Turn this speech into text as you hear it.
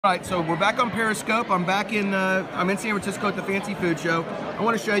All right, so we're back on Periscope. I'm in San Francisco at the Fancy Food Show. I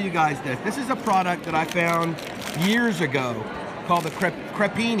want to show you guys this. This is a product that I found years ago called the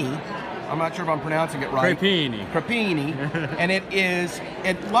Crepini. I'm not sure if I'm pronouncing it right. Crepini. And it is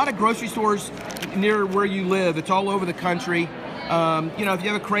at a lot of grocery stores near where you live. It's all over the country. You know, if you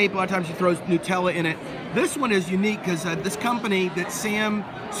have a crepe, a lot of times you throw Nutella in it. This one is unique because this company that Sam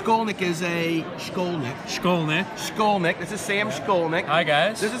Skolnick is a Skolnick. This is Sam Skolnick. Hi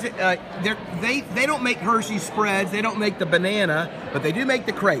guys. This is they don't make Hershey's spreads. They don't make the banana, but they do make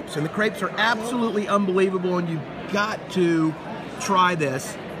the crepes, and the crepes are absolutely unbelievable. And you've got to try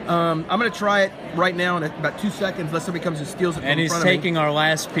this. I'm going to try it right now in about 2 seconds, unless somebody comes and steals it from in front of me. And he's taking our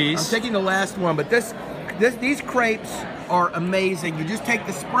last piece. I'm taking the last one, but these crepes are amazing. You just take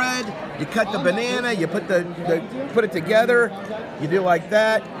the spread, you cut the banana, you put put it together, you do like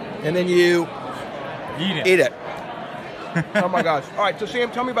that, and then you eat it. Oh my gosh! All right, so Sam,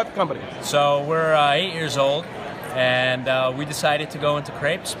 tell me about the company. So we're 8 years old, and we decided to go into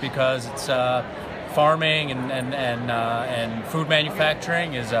crepes because it's farming and food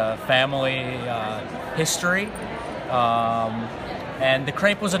manufacturing is a family history. And the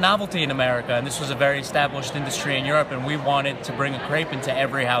crepe was a novelty in America, and this was a very established industry in Europe, and we wanted to bring a crepe into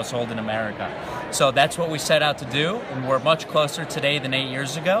every household in America. So that's what we set out to do, and we're much closer today than 8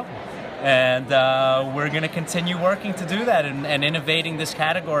 years ago. And we're going to continue working to do that and innovating this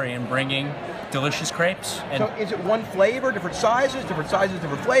category and bringing delicious crepes. And so is it one flavor, different sizes, different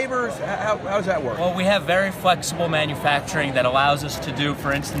flavors? How does that work? Well, we have very flexible manufacturing that allows us to do,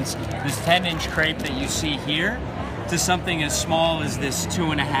 for instance, this 10-inch crepe that you see here, to something as small as this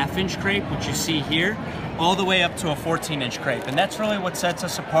 2.5-inch crepe, which you see here, all the way up to a 14-inch crepe. And that's really what sets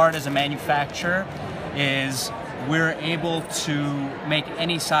us apart as a manufacturer, is we're able to make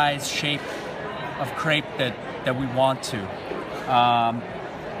any size, shape of crepe that we want to.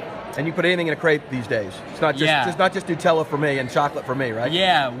 And you put anything in a crepe these days. It's not just it's not just Nutella for me and chocolate for me, right?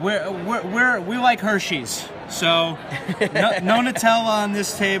 Yeah, we like Hershey's. So no Nutella on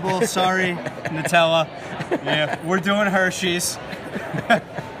this table. Sorry, Nutella. Yeah, we're doing Hershey's.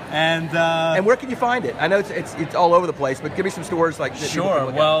 And where can you find it? I know it's all over the place, but give me some stores like that. Sure.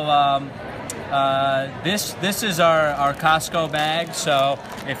 Well, this is our Costco bag. So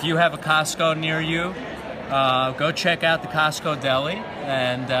if you have a Costco near you, go check out the Costco deli,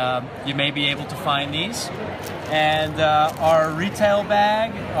 and you may be able to find these. And our retail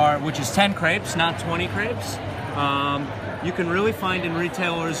bag, which is 10 crepes, not 20 crepes, you can really find in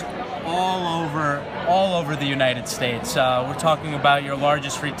retailers all over the United States. We're talking about your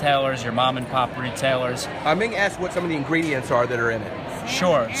largest retailers, your mom and pop retailers. I'm being asked what some of the ingredients are that are in it.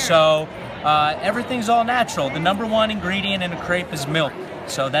 Sure. So everything's all natural. The #1 ingredient in a crepe is milk.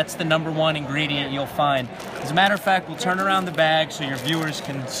 So that's the #1 ingredient you'll find. As a matter of fact, we'll turn around the bag so your viewers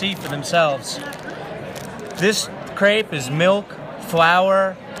can see for themselves. This crepe is milk,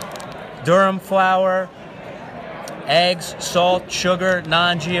 flour, durum flour, eggs, salt, sugar,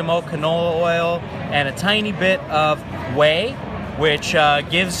 non-GMO canola oil, and a tiny bit of whey, which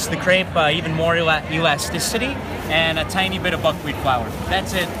gives the crepe even more elasticity, and a tiny bit of buckwheat flour.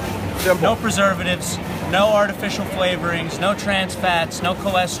 That's it. Simple. No preservatives, no artificial flavorings, no trans fats, no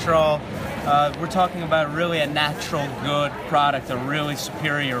cholesterol. We're talking about really a natural, good product, a really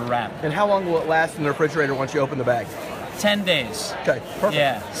superior wrap. And how long will it last in the refrigerator once you open the bag? 10 days. Okay, perfect.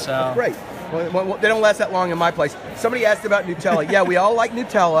 Yeah, so. That's great. Well, they don't last that long in my place. Somebody asked about Nutella. Yeah, we all like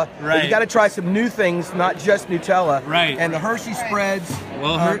Nutella, right. But you got to try some new things, not just Nutella. Right. And the Hershey spreads.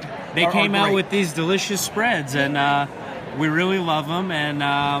 Well, they came out with these delicious spreads, and we really love them, and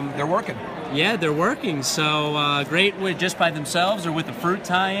they're working. Yeah, they're working. So great with just by themselves, or with a fruit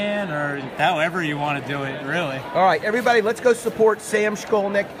tie-in, or however you want to do it, really. All right, everybody, let's go support Sam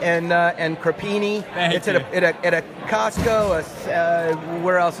Skolnick and Crepini. It's at a Costco.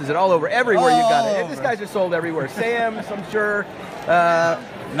 Where else is it? All over, everywhere you got it. These guys are sold everywhere. Sam's, I'm sure.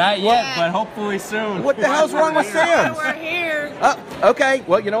 Not yet, but hopefully soon. What the hell's wrong with Sam's? We're here. Okay.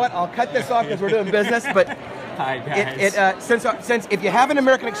 Well, you know what? I'll cut this off because we're doing business, but. Hi guys. Since if you have an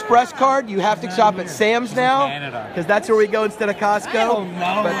American Express card, you have to shop at Sam's now, because that's where we go instead of Costco. I don't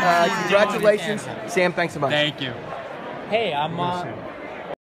know. But congratulations, Sam. Thanks so much. Thank you. Hey, I'm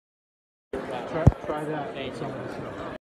Try that.